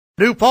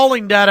New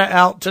polling data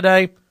out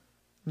today.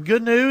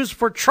 Good news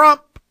for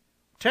Trump,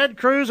 Ted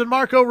Cruz, and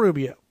Marco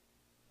Rubio.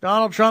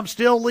 Donald Trump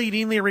still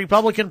leading the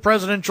Republican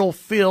presidential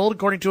field,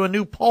 according to a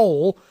new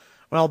poll,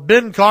 while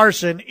Ben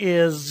Carson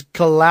is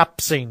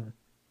collapsing.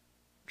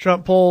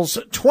 Trump polls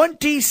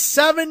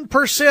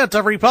 27%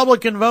 of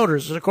Republican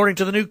voters, according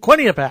to the new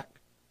Quinnipiac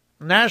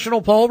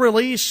national poll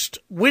released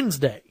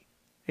Wednesday.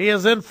 He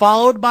is then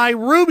followed by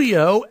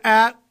Rubio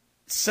at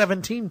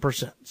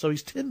 17%. So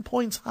he's 10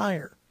 points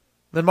higher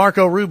than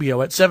Marco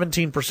Rubio at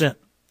 17%.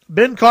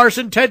 Ben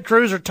Carson, Ted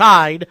Cruz are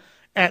tied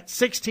at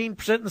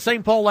 16% in the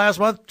same poll last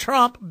month.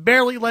 Trump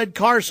barely led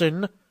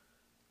Carson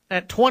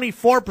at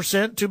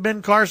 24% to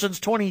Ben Carson's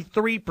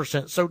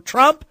 23%. So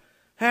Trump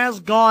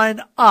has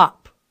gone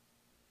up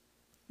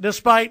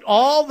despite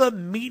all the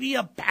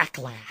media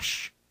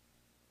backlash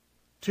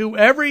to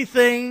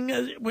everything.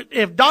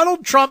 If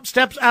Donald Trump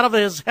steps out of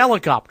his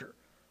helicopter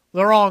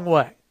the wrong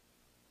way,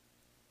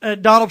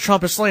 Donald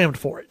Trump is slammed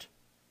for it.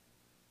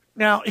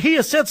 Now, he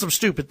has said some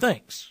stupid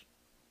things,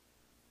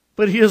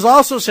 but he has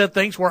also said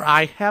things where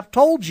I have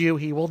told you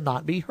he will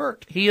not be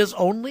hurt. He has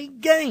only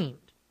gained.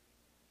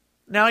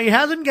 Now, he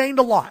hasn't gained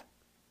a lot,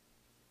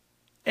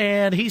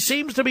 and he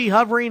seems to be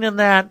hovering in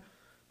that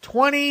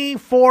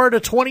 24 to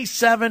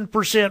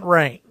 27%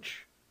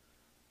 range.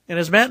 And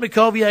as Matt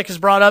Makoviak has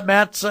brought up,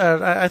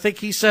 I think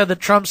he said that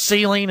Trump's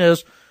ceiling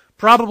is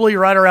probably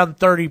right around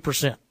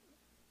 30%.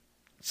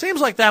 Seems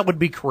like that would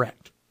be correct.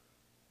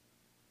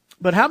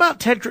 But how about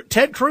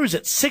Ted Cruz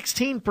at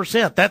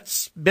 16%?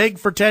 That's big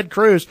for Ted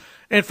Cruz.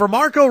 And for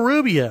Marco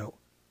Rubio,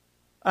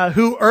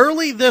 who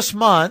early last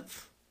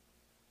month,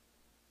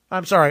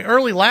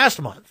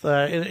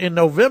 in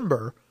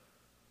November,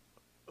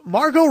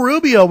 Marco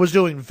Rubio was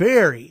doing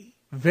very,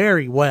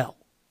 very well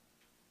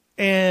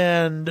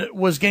and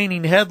was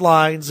gaining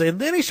headlines. And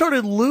then he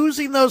started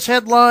losing those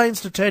headlines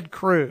to Ted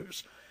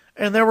Cruz.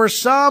 And there were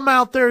some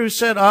out there who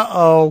said,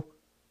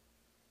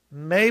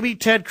 maybe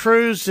Ted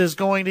Cruz is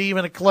going to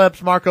even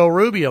eclipse Marco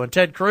Rubio, and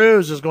Ted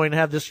Cruz is going to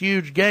have this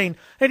huge gain.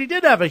 And he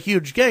did have a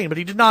huge gain, but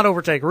he did not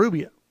overtake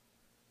Rubio.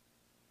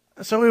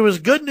 So it was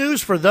good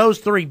news for those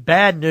three,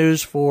 bad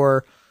news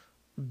for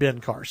Ben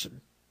Carson,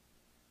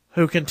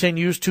 who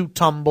continues to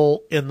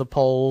tumble in the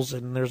polls.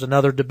 And there's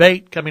another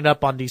debate coming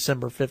up on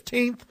December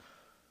 15th,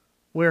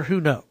 where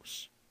who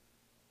knows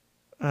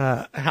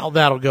how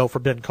that'll go for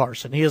Ben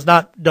Carson. He has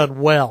not done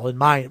well, in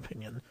my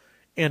opinion,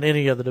 in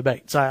any of the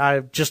debates.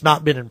 I've just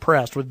not been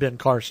impressed with Ben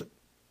Carson.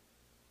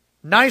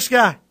 Nice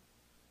guy.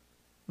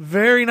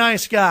 Very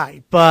nice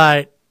guy,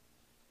 but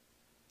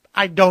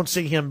I don't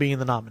see him being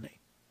the nominee.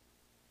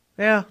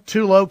 Yeah,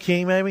 too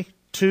low-key maybe.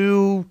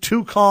 Too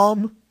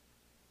calm.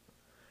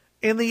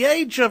 In the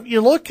age of,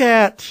 you look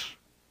at,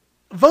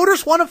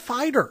 voters want a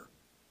fighter.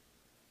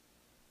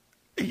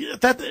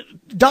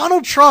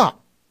 Donald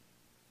Trump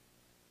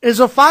is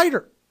a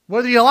fighter.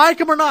 Whether you like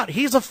him or not,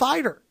 he's a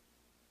fighter.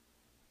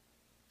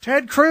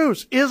 Ted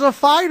Cruz is a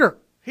fighter.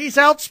 He's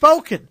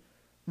outspoken.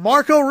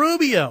 Marco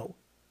Rubio,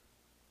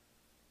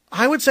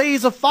 I would say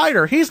he's a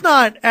fighter. He's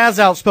not as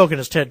outspoken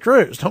as Ted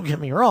Cruz, don't get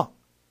me wrong.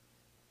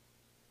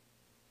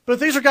 But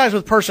these are guys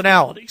with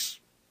personalities.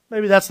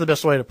 Maybe that's the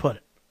best way to put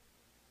it.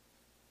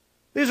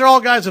 These are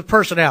all guys with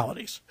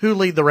personalities who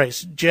lead the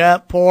race.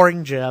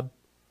 Pouring Jeb.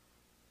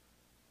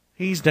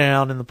 He's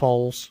down in the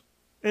polls.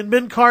 And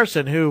Ben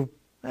Carson, who,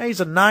 he's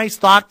a nice,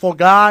 thoughtful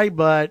guy,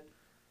 but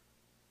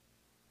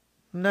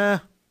kind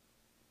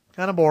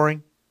of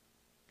boring.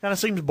 Kind of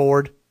seems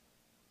bored.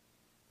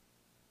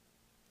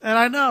 And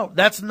I know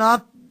it's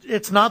not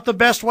the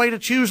best way to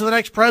choose the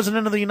next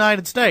president of the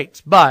United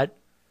States, but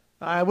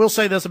I will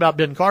say this about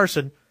Ben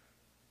Carson.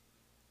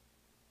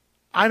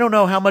 I don't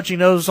know how much he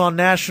knows on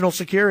national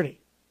security,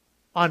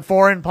 on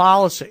foreign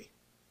policy.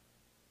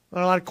 There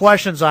are a lot of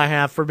questions I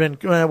have for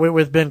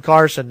with Ben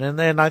Carson, and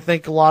then I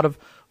think a lot of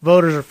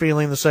voters are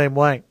feeling the same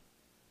way.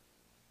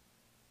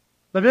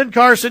 But Ben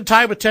Carson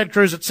tied with Ted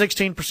Cruz at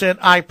 16%.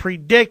 I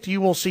predict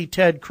you will see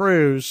Ted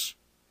Cruz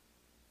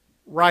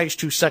rise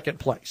to second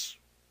place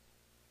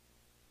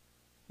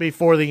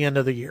before the end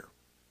of the year.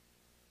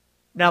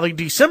 Now, the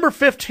December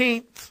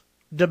 15th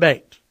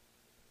debate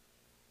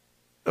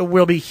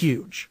will be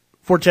huge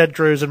for Ted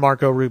Cruz and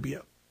Marco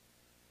Rubio.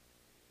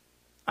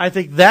 I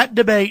think that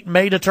debate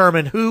may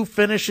determine who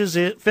finishes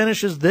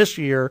this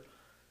year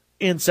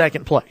in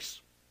second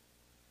place.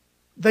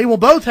 They will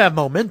both have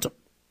momentum.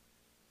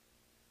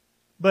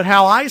 But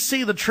how I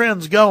see the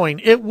trends going,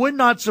 it would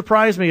not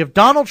surprise me if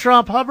Donald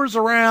Trump hovers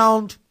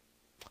around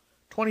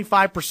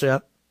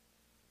 25%,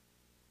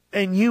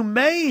 and you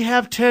may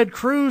have Ted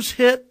Cruz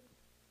hit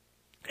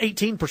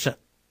 18%,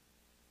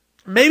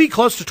 maybe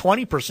close to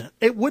 20%.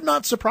 It would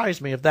not surprise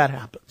me if that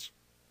happens.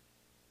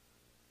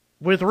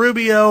 With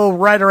Rubio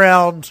right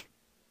around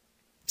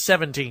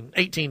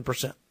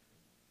 18%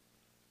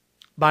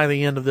 by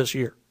the end of this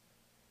year.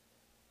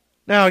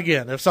 Now,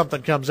 again, if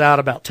something comes out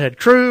about Ted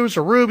Cruz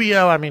or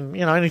Rubio,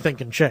 anything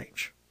can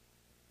change.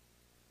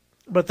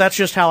 But that's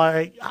just how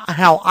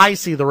I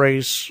see the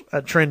race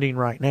trending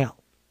right now.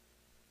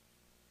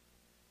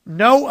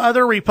 No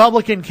other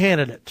Republican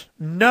candidate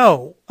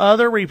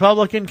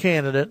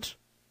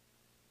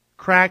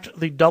cracked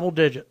the double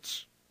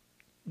digits.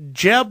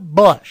 Jeb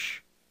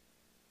Bush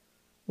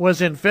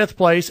was in fifth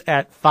place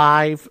at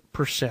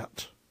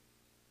 5%.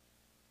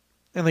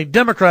 In the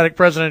Democratic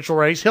presidential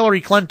race,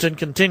 Hillary Clinton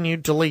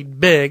continued to lead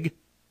big,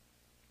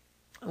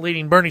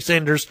 leading Bernie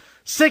Sanders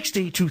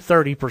 60 to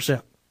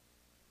 30%.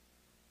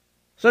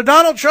 So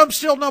Donald Trump's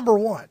still number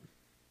one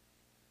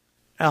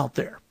out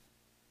there.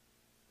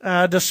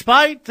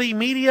 Despite the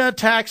media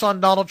attacks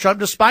on Donald Trump,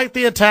 despite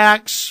the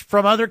attacks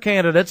from other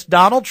candidates,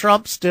 Donald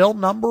Trump's still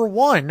number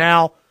one.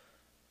 Now,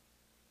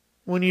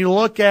 when you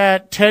look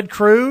at Ted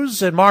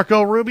Cruz and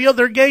Marco Rubio,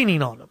 they're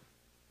gaining on him.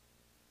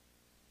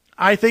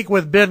 I think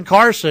with Ben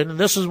Carson, and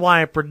this is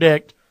why I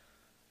predict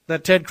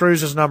that Ted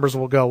Cruz's numbers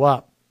will go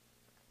up,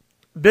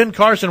 Ben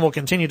Carson will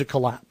continue to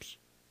collapse.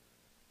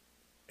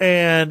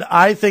 And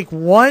I think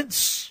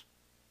once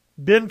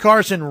Ben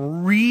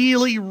Carson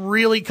really,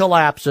 really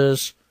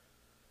collapses,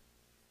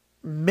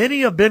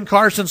 many of Ben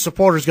Carson's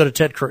supporters go to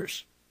Ted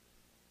Cruz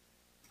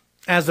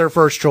as their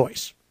first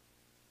choice.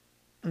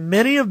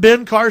 Many of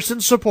Ben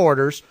Carson's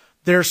supporters,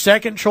 their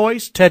second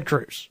choice, Ted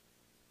Cruz.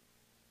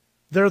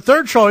 Their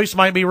third choice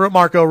might be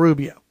Marco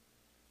Rubio.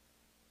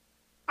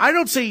 I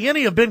don't see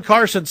any of Ben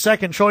Carson's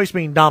second choice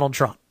being Donald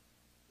Trump.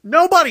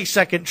 Nobody's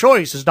second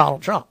choice is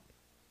Donald Trump.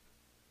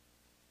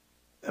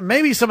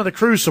 Maybe some of the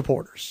Cruz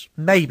supporters.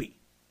 Maybe.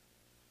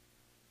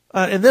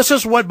 And this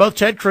is what both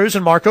Ted Cruz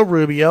and Marco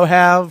Rubio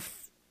have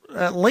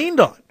leaned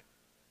on,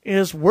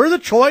 is we're the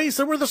choice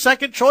and we're the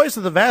second choice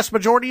of the vast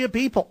majority of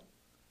people.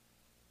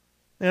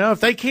 You know, if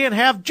they can't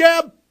have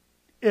Jeb,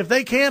 if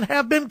they can't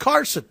have Ben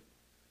Carson,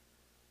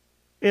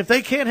 if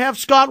they can't have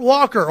Scott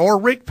Walker or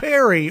Rick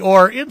Perry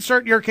or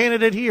insert your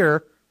candidate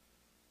here,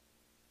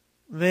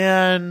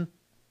 then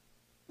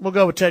we'll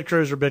go with Ted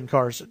Cruz or Ben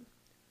Carson.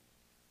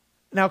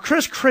 Now,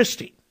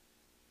 Christie.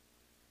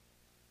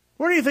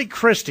 Where do you think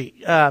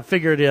Christie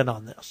figured in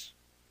on this?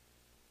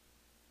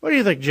 What do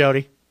you think,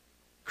 Jody?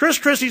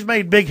 Christie's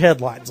made big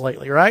headlines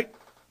lately, right?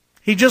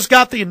 He just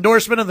got the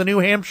endorsement of the New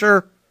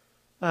Hampshire,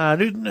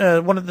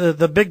 one of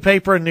the big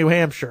paper in New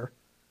Hampshire.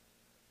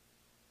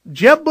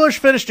 Jeb Bush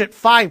finished at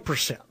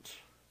 5%.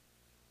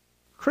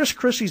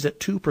 Christie's at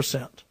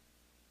 2%.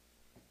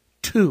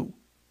 2.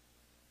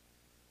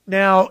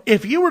 Now,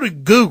 if you were to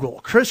Google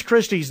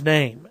Christie's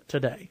name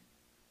today,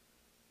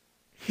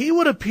 he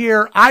would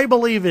appear, I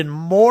believe, in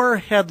more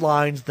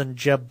headlines than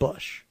Jeb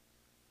Bush.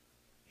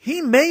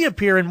 He may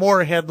appear in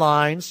more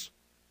headlines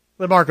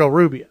than Marco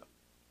Rubio.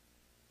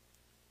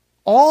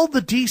 All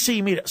the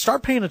D.C. media,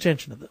 start paying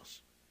attention to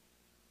this.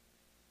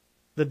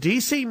 The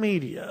D.C.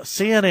 media,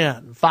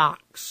 CNN,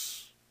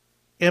 Fox,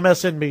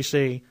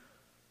 MSNBC,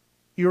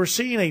 you're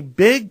seeing a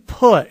big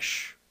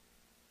push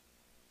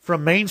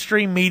from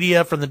mainstream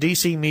media, from the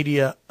D.C.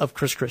 media, of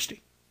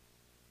Christie.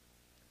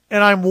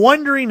 And I'm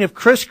wondering if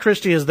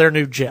Christie is their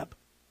new Jeb.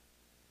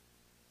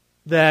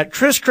 That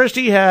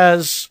Christie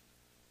has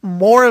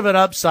more of an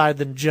upside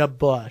than Jeb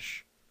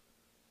Bush.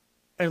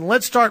 And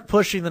let's start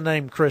pushing the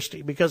name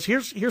Christie, because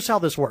here's how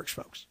this works,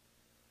 folks.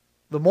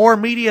 The more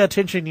media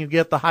attention you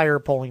get, the higher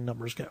polling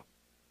numbers go.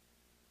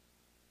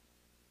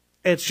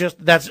 It's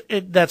just,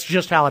 that's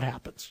just how it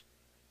happens.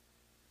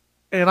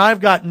 And I've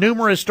got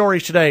numerous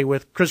stories today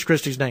with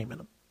Christie's name in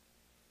them.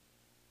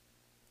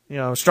 You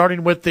know,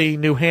 starting with the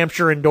New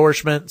Hampshire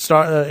endorsement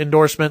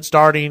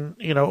starting,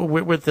 you know,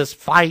 with this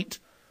fight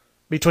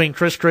between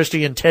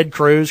Christie and Ted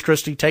Cruz,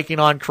 Christie taking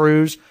on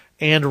Cruz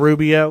and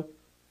Rubio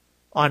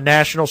on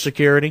national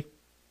security,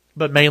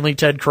 but mainly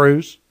Ted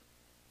Cruz.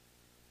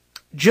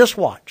 Just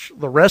watch.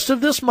 The rest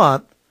of this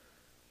month,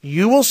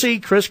 you will see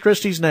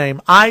Christie's name,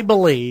 I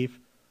believe,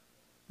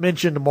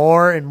 mentioned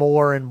more and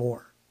more and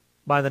more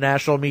by the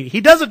national media.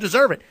 He doesn't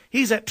deserve it.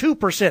 He's at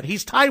 2%.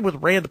 He's tied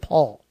with Rand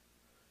Paul.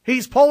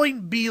 He's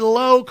polling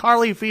below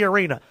Carly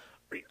Fiorina.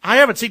 I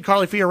haven't seen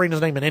Carly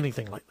Fiorina's name in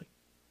anything lately.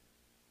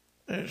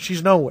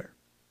 She's nowhere.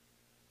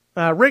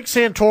 Rick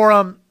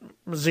Santorum,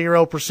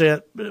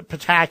 0%.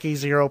 Pataki,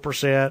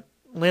 0%.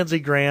 Lindsey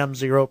Graham,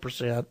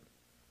 0%.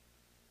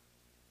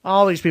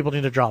 All these people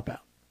need to drop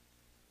out.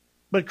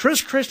 But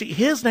Christie,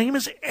 his name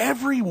is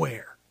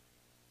everywhere.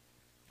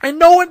 And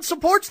no one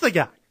supports the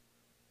guy.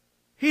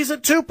 He's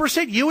at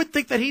 2%. You would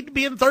think that he'd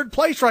be in third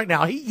place right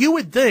now. You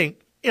would think,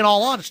 in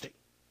all honesty,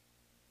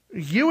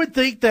 you would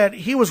think that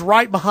he was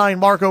right behind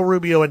Marco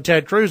Rubio and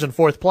Ted Cruz in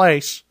fourth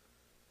place,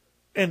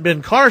 and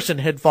Ben Carson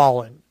had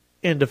fallen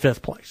into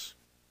fifth place.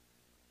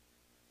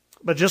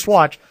 But just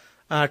watch.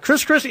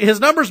 Christie, his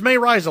numbers may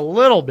rise a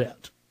little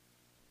bit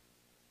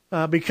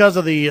because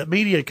of the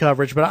media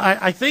coverage, but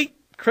I think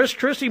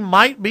Christie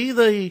might be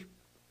the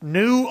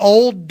new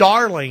old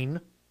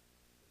darling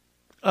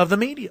of the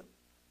media.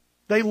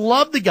 They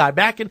love the guy.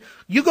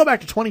 You go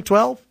back to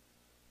 2012,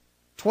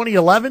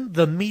 2011,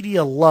 the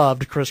media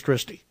loved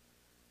Christie.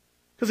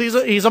 Because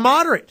he's a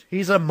moderate.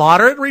 He's a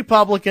moderate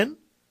Republican.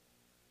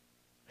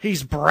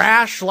 He's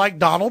brash like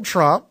Donald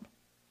Trump.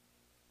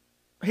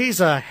 He's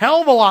a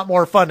hell of a lot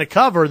more fun to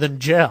cover than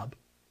Jeb.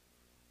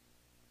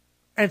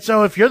 And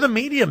so if you're the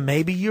media,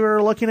 maybe you're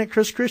looking at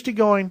Christie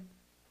going,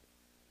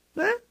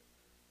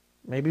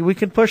 maybe we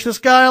can push this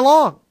guy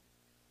along.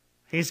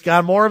 He's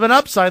got more of an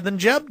upside than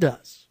Jeb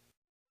does.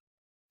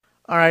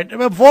 All right,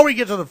 before we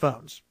get to the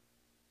phones,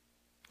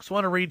 I just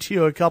want to read to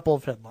you a couple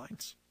of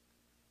headlines.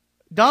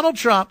 Donald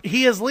Trump,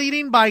 he is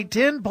leading by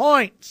 10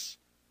 points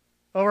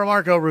over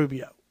Marco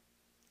Rubio,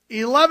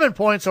 11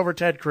 points over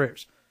Ted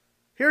Cruz.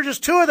 Here are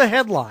just two of the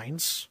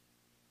headlines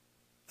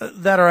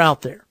that are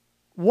out there.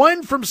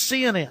 One from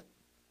CNN.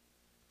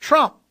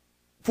 Trump,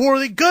 for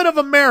the good of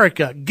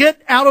America,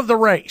 get out of the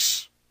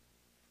race.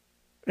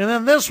 And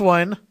then this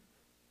one,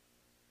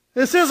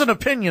 this is an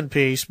opinion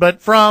piece,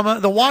 but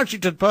from the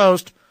Washington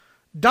Post,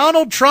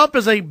 Donald Trump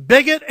is a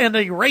bigot and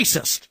a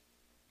racist.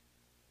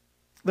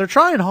 They're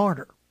trying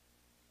harder.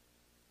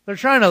 They're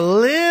trying a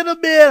little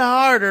bit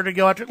harder to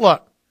go after.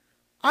 Look,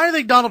 I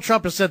think Donald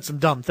Trump has said some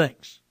dumb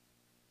things.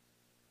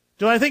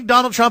 Do I think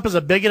Donald Trump is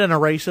a bigot and a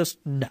racist?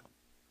 No.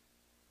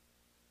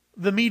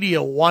 The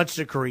media wants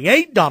to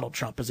create Donald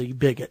Trump as a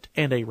bigot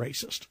and a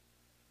racist.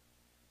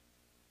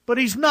 But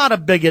he's not a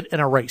bigot and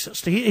a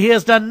racist. He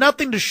has done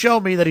nothing to show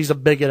me that he's a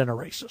bigot and a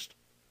racist.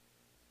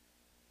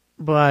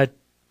 But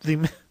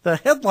the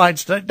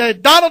headlines today,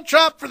 Donald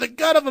Trump, for the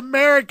good of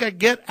America,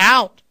 get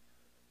out.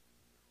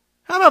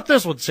 How about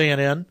this one,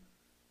 CNN?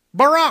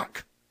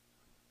 Barack,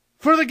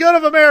 for the good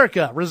of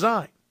America,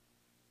 resign.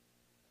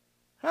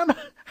 How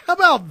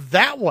about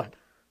that one?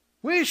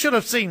 We should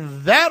have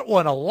seen that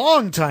one a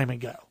long time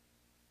ago.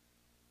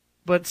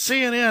 But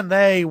CNN,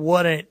 they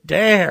wouldn't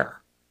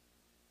dare.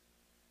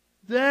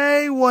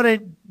 They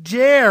wouldn't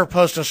dare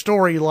post a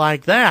story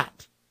like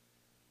that.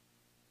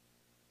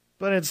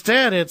 But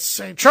instead, it's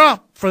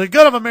Trump, for the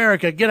good of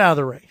America, get out of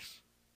the race.